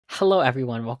Hello,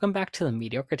 everyone. Welcome back to the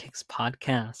Media Critics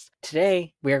podcast.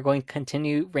 Today, we are going to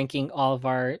continue ranking all of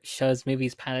our shows,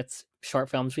 movies, pilots,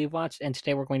 short films we've watched, and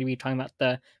today we're going to be talking about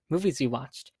the movies we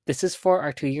watched. This is for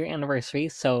our 2-year anniversary,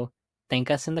 so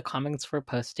thank us in the comments for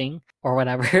posting or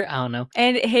whatever. I don't know.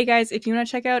 And hey guys, if you want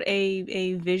to check out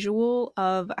a visual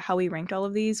of how we ranked all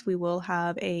of these, we will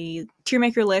have a tier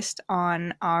maker list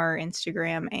on our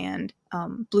Instagram and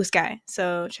Bluesky.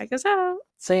 So check us out.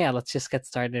 So yeah, let's just get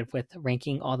started with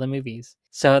ranking all the movies.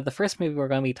 So the first movie we're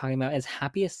going to be talking about is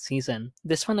Happiest Season.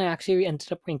 This one I actually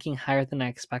ended up ranking higher than I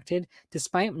expected,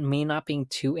 despite me not being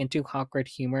too into awkward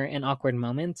humor and awkward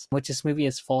moments, which this movie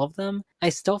is full of them. I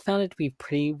still found it to be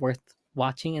pretty worth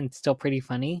watching and still pretty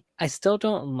funny. I still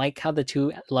don't like how the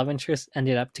two love interests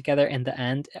ended up together in the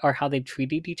end, or how they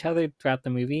treated each other throughout the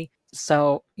movie.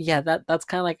 So yeah, that's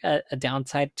kind of like a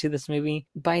downside to this movie,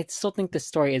 but I still think the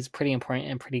story is pretty important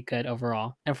and pretty good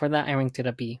overall. And for that, I ranked it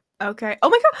a B. Okay. Oh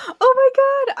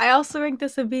my god! I also ranked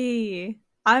this a B.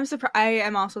 I'm surprised. I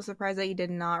am also surprised that you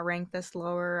did not rank this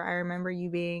lower. I remember you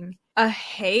being a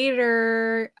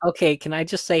hater. Okay, can I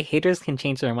just say haters can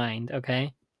change their mind,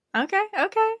 okay? Okay.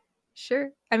 Sure.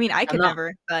 I mean, I could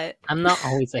never, but I'm not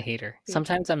always a hater.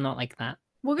 Sometimes I'm not like that.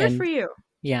 Well, good for you.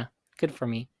 Yeah, good for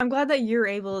me. I'm glad that you're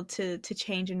able to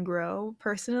change and grow.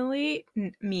 Personally,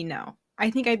 me, no. I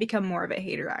think I become more of a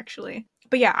hater, actually.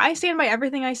 But yeah, I stand by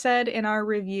everything I said in our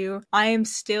review. I am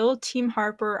still Team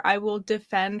Harper. I will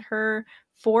defend her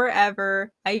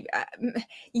forever.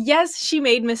 Yes, she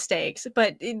made mistakes,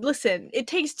 but listen, it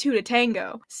takes two to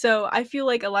tango. So I feel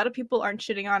like a lot of people aren't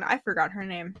shitting on, I forgot her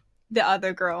name, the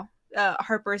other girl,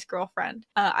 Harper's girlfriend.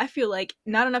 I feel like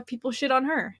not enough people shit on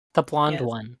her. The blonde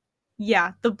one.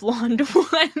 Yeah, the blonde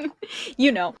one.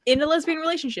 You know, in a lesbian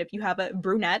relationship, you have a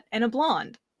brunette and a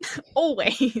blonde.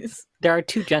 Always. There are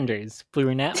two genders,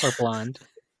 brunette or blonde.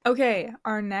 Okay,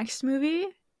 our next movie,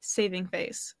 Saving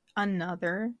Face.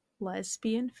 Another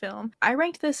lesbian film. I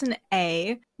ranked this an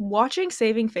A. Watching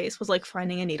Saving Face was like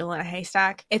finding a needle in a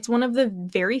haystack. It's one of the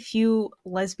very few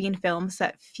lesbian films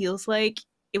that feels like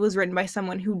it was written by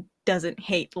someone who doesn't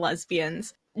hate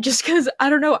lesbians. Just because, I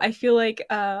don't know, I feel like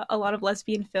a lot of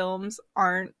lesbian films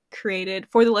aren't created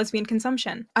for the lesbian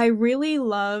consumption. I really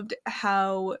loved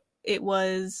how it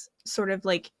was sort of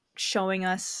like showing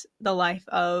us the life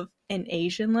of an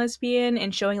Asian lesbian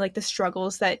and showing like the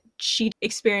struggles that she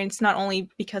experienced, not only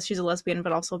because she's a lesbian,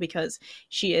 but also because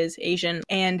she is Asian,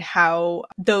 and how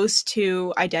those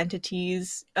two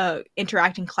identities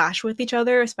interact and clash with each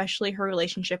other, especially her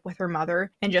relationship with her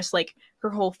mother and just like her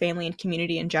whole family and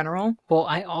community in general. Well,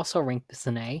 I also ranked this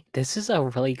an A. This is a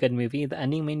really good movie. The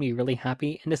ending made me really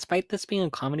happy, and despite this being a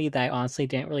comedy that I honestly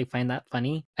didn't really find that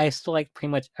funny, I still liked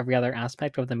pretty much every other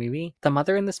aspect of the movie. The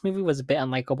mother in this movie was a bit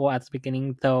unlikable at the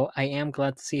beginning, though I am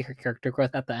glad to see her character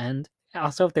growth at the end.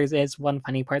 Also, if there is one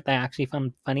funny part that I actually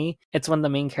found funny, it's when the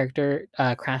main character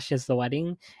crashes the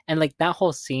wedding, and like that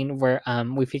whole scene where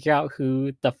we figure out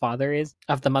who the father is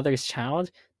of the mother's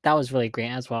child, that was really great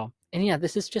as well. And yeah,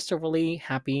 this is just a really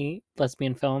happy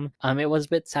lesbian film. It was a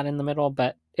bit sad in the middle,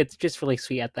 but it's just really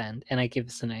sweet at the end, and I give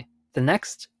this an A. The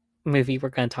next movie we're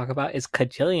going to talk about is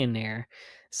Kajillionaire.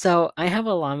 So I have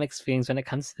a lot of mixed feelings when it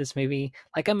comes to this movie.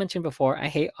 Like I mentioned before, I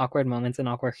hate awkward moments and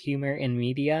awkward humor in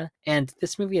media, and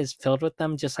this movie is filled with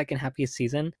them, just like in Happiest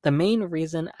Season. The main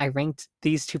reason I ranked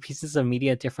these two pieces of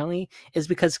media differently is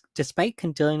because despite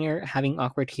Kajillionaire having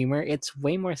awkward humor, it's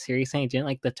way more serious and I didn't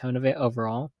like the tone of it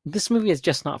overall. This movie is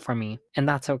just not for me, and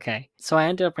that's okay. So I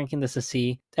ended up ranking this a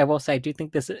C. I will say I do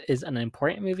think this is an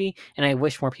important movie, and I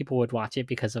wish more people would watch it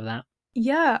because of that.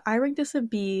 Yeah, I ranked this a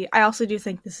B. I also do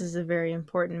think this is a very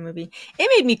important movie. It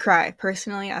made me cry,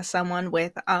 personally, as someone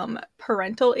with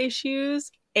parental issues.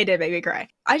 It did make me cry.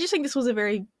 I just think this was a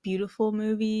very beautiful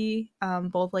movie,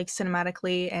 both like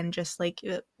cinematically and just like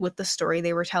with the story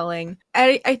they were telling.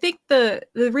 I think the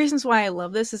reasons why I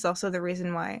love this is also the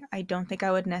reason why I don't think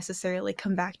I would necessarily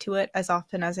come back to it as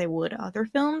often as I would other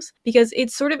films, because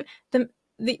it's sort of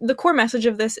the core message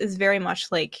of this is very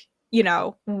much like, you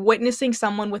know, witnessing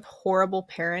someone with horrible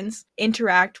parents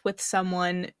interact with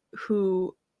someone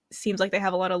who seems like they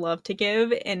have a lot of love to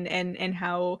give, and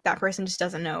how that person just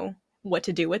doesn't know what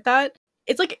to do with that.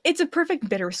 It's a perfect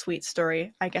bittersweet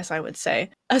story, I guess I would say.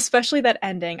 Especially that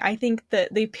ending. I think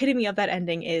that the epitome of that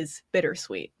ending is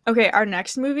bittersweet. Okay, our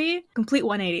next movie, complete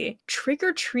 180. Trick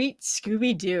or Treat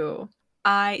Scooby-Doo.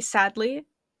 Sadly,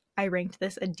 I ranked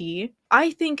this a D.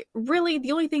 I think really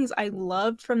the only things I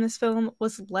loved from this film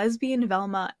was lesbian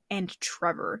Velma and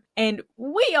Trevor. And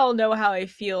we all know how I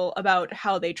feel about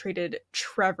how they treated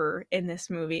Trevor in this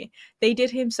movie. They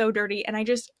did him so dirty, and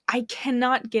I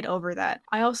cannot get over that.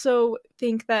 I also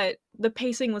think that the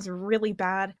pacing was really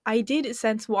bad. I did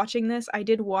sense watching this, I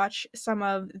did watch some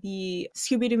of the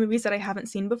Scooby-Doo movies that I haven't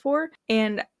seen before,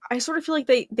 and I sort of feel like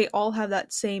they all have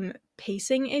that same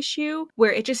pacing issue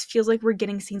where it just feels like we're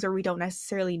getting scenes where we don't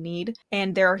necessarily need,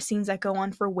 and there are scenes that go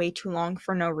on for way too long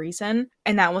for no reason,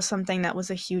 and that was something that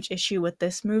was a huge issue with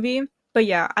this movie. But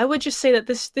yeah, I would just say that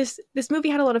this movie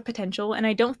had a lot of potential, and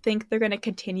I don't think they're going to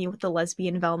continue with the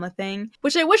lesbian Velma thing,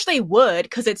 which I wish they would,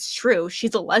 because it's true,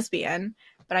 she's a lesbian,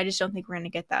 but I just don't think we're going to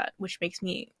get that, which makes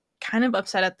me kind of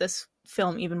upset at this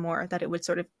film even more, that it would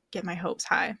sort of get my hopes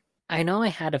high. I know I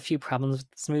had a few problems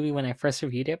with this movie when I first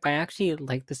reviewed it, but I actually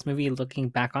like this movie looking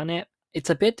back on it. It's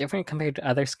a bit different compared to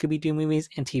other Scooby Doo movies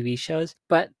and TV shows,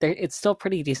 but it's still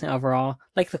pretty decent overall.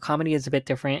 Like, the comedy is a bit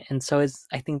different, and so is,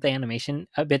 I think, the animation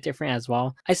a bit different as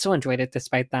well. I still enjoyed it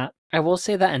despite that. I will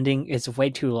say the ending is way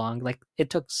too long. Like, it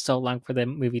took so long for the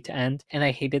movie to end, and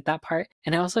I hated that part.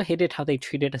 And I also hated how they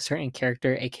treated a certain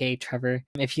character, aka Trevor.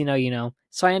 If you know, you know.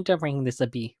 So I ended up ranking this a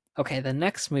B. Okay, the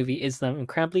next movie is The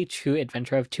Incredibly True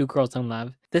Adventure of Two Girls in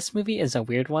Love. This movie is a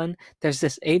weird one. There's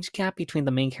this age gap between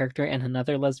the main character and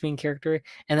another lesbian character,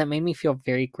 and that made me feel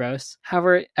very gross.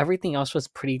 However, everything else was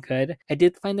pretty good. I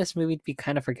did find this movie to be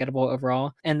kind of forgettable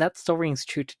overall, and that still rings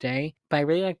true today. But I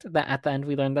really liked that at the end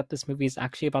we learned that this movie is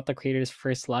actually about the creator's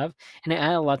first love, and it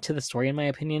added a lot to the story in my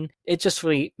opinion. It just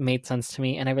really made sense to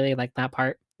me, and I really liked that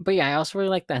part. But yeah, I also really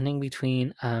liked the ending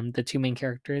between the two main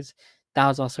characters. That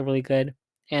was also really good,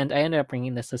 and I ended up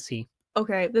bringing this a C.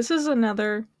 Okay, this is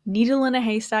another needle in a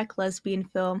haystack lesbian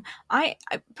film. I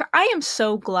am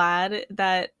so glad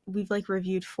that we've like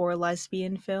reviewed 4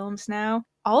 lesbian films now.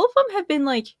 All of them have been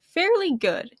like fairly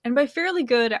good. And by fairly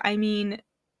good, I mean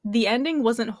the ending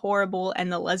wasn't horrible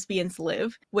and the lesbians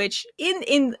live, which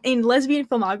in lesbian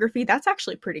filmography, that's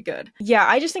actually pretty good. Yeah,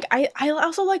 I just think I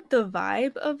also like the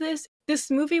vibe of this. This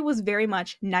movie was very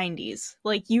much 90s.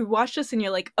 Like, you watch this and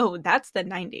you're like, oh, that's the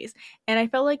 90s. And I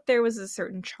felt like there was a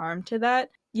certain charm to that.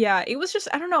 Yeah, it was just,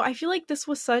 I don't know, I feel like this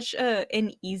was such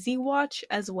an easy watch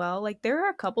as well. Like, there are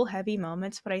a couple heavy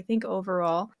moments, but I think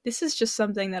overall, this is just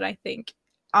something that I think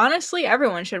honestly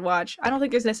everyone should watch. I don't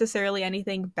think there's necessarily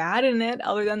anything bad in it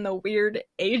other than the weird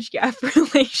age gap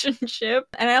relationship.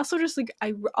 And I also just like,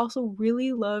 I also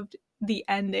really loved the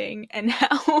ending and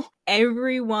how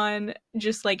everyone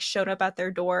just like showed up at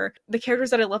their door. The characters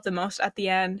that I loved the most at the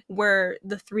end were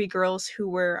the 3 girls who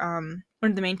were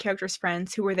one of the main characters'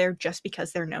 friends, who were there just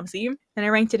because they're nosy. And I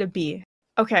ranked it a B.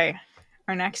 Okay,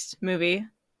 our next movie,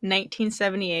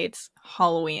 1978's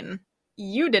Halloween.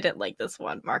 You didn't like this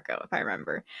one, Marco, if I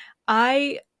remember.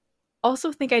 I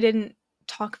also think I didn't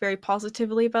talk very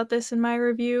positively about this in my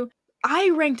review.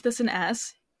 I ranked this an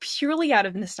S purely out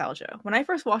of nostalgia. When I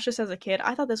first watched this as a kid,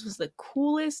 I thought this was the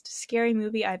coolest scary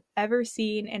movie I've ever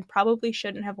seen, and probably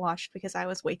shouldn't have watched because I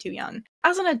was way too young.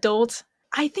 As an adult,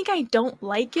 I think I don't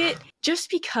like it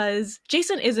just because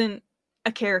Jason isn't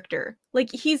a character.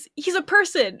 Like, he's a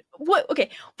person.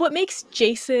 What makes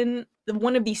Jason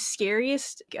one of the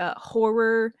scariest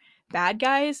horror bad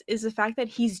guys is the fact that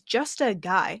he's just a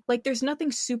guy. Like, there's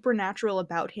nothing supernatural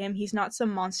about him. He's not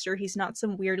some monster. He's not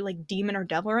some weird like demon or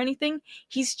devil or anything.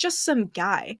 He's just some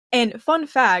guy. And fun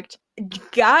fact,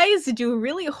 guys do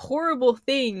really horrible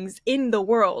things in the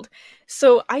world.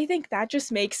 So I think that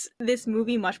just makes this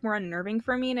movie much more unnerving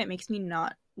for me, and it makes me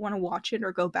not want to watch it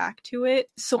or go back to it.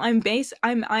 So I'm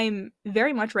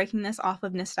very much ranking this off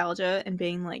of nostalgia and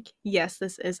being like, yes,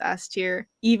 this is S tier,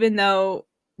 even though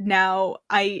now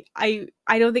I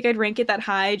don't think I'd rank it that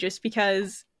high, just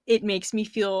because it makes me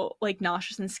feel like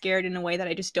nauseous and scared in a way that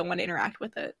I just don't want to interact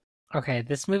with it. Okay,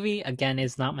 this movie, again,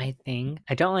 is not my thing.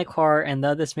 I don't like horror, and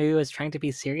though this movie was trying to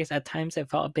be serious, at times it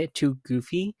felt a bit too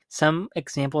goofy. Some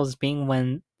examples being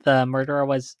when the murderer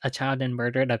was a child and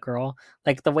murdered a girl.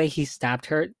 Like, the way he stabbed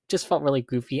her just felt really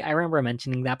goofy. I remember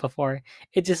mentioning that before.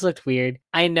 It just looked weird.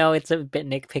 I know it's a bit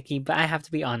nitpicky, but I have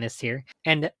to be honest here.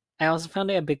 And I also found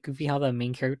it a bit goofy how the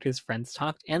main character's friends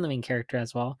talked, and the main character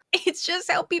as well. It's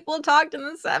just how people talked in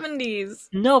the 70s.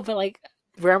 No, but like,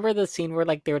 remember the scene where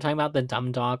like they were talking about the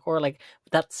dumb dog, or like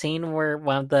that scene where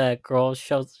one of the girls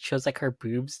shows like her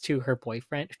boobs to her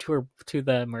boyfriend, to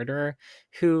the murderer,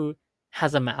 who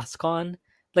has a mask on.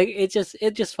 Like, it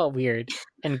just felt weird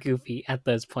and goofy at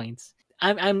those points.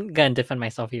 I'm gonna defend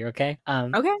myself here, okay?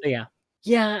 Okay. So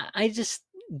yeah, I just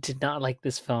did not like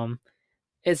this film.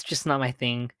 It's just not my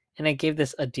thing. and I gave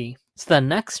this a D. So the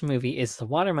next movie is The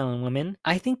Watermelon Woman.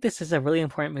 I think this is a really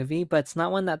important movie, but it's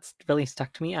not one that's really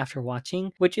stuck to me after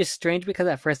watching, which is strange because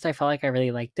at first I felt like I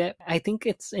really liked it. I think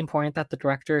it's important that the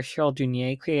director Cheryl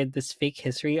Dunier created this fake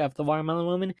history of the Watermelon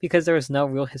Woman because there was no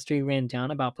real history written down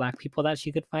about Black people that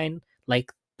she could find,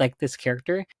 like this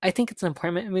character. I think it's an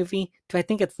important movie. Do I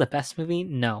think it's the best movie?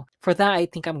 No. For that, I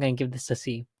think I'm going to give this a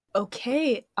C.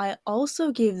 Okay, I also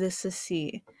gave this a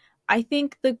C. I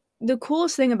think the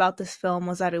coolest thing about this film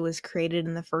was that it was created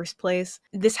in the first place.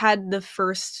 This had the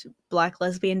first Black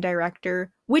lesbian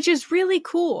director, which is really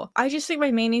cool. I just think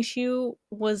my main issue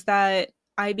was that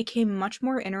I became much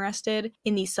more interested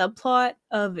in the subplot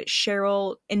of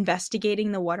Cheryl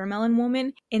investigating the Watermelon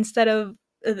Woman instead of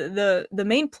the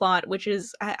main plot, which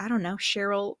is I don't know,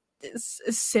 Cheryl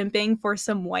simping for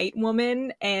some white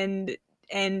woman and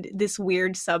this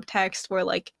weird subtext where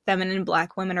like feminine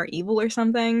Black women are evil or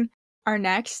something. Our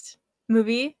next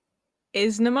movie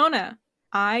is Nimona.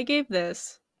 I gave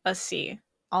this a C.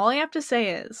 All I have to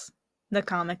say is the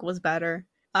comic was better.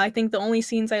 I think the only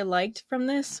scenes I liked from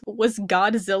this was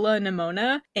Godzilla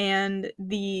Nimona and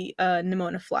the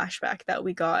Nimona flashback that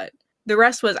we got. The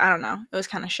rest was, I don't know, it was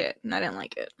kind of shit, and I didn't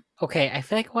like it. Okay, I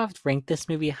feel like I would have ranked this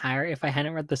movie higher if I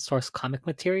hadn't read the source comic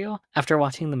material after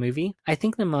watching the movie. I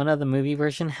think Nimona, the movie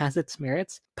version, has its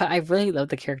merits, but I really love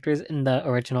the characters in the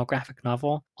original graphic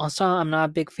novel. Also, I'm not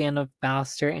a big fan of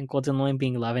Ballister and Golden Loin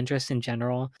being love interests in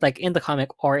general, like in the comic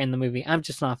or in the movie. I'm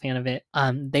just not a fan of it.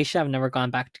 They should have never gone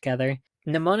back together.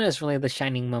 Nimona is really the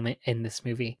shining moment in this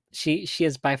movie. She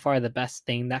is by far the best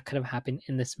thing that could have happened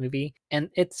in this movie, and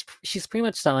she's pretty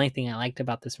much the only thing I liked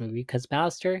about this movie because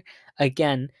Ballister,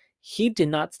 again, he did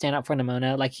not stand up for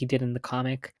Nimona like he did in the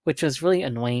comic, which was really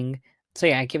annoying. So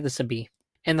yeah, I give this a B.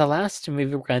 And the last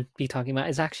movie we're going to be talking about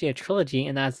is actually a trilogy,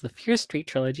 and that's the Fear Street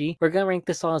trilogy. We're going to rank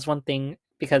this all as one thing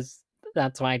because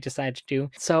that's why I decided to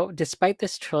do. So despite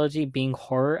this trilogy being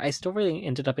horror, I still really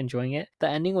ended up enjoying it. The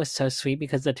ending was so sweet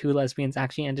because the two lesbians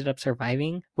actually ended up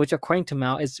surviving, which according to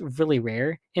Mao is really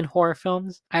rare in horror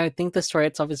films. I would think the story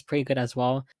itself is pretty good as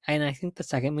well, and I think the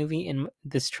second movie in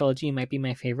this trilogy might be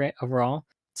my favorite overall.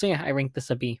 So yeah, I ranked this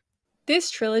a B. This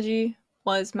trilogy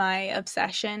was my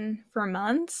obsession for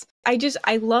months. I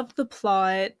loved the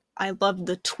plot. I loved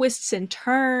the twists and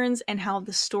turns and how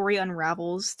the story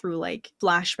unravels through like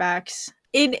flashbacks.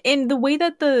 In the way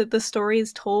that the story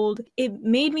is told, it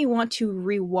made me want to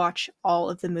rewatch all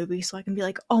of the movies so I can be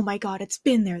like, oh my god, it's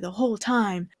been there the whole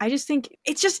time. I just think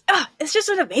it's just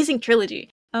an amazing trilogy.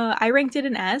 I ranked it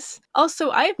an S. Also,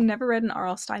 I've never read an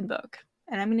R.L. Stine book,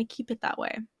 and I'm gonna keep it that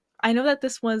way. I know that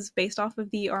this was based off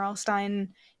of the R.L. Stine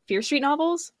Fear Street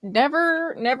novels.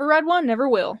 Never read one, never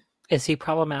will. Is he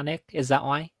problematic? Is that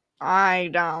why? I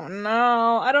don't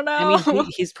know. I don't know. I mean,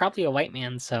 he's probably a white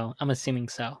man, so I'm assuming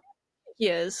so. He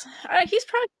is. He's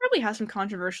probably has some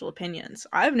controversial opinions.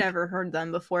 I've never heard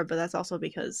them before, but that's also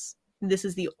because this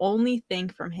is the only thing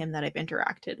from him that I've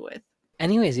interacted with.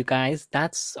 Anyways, you guys,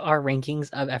 that's our rankings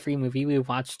of every movie we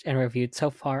watched and reviewed so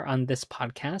far on this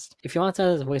podcast. If you want to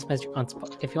send us a voice message on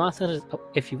if you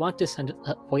want to send us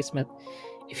a voice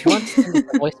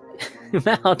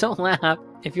Mal, don't laugh.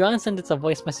 If you want to send us a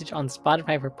voice message on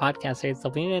Spotify for podcasters, there'll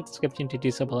be in the description to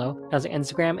do so below. There's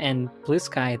Instagram and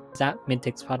Bluesky at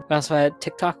MidTakesPod. We also have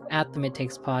TikTok at the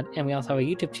MidTakesPod, and we also have a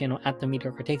YouTube channel at the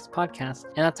Mediocre Takes Podcast.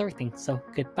 And that's everything. So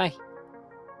goodbye.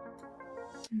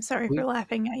 I'm sorry for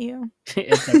laughing at you.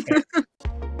 It's okay.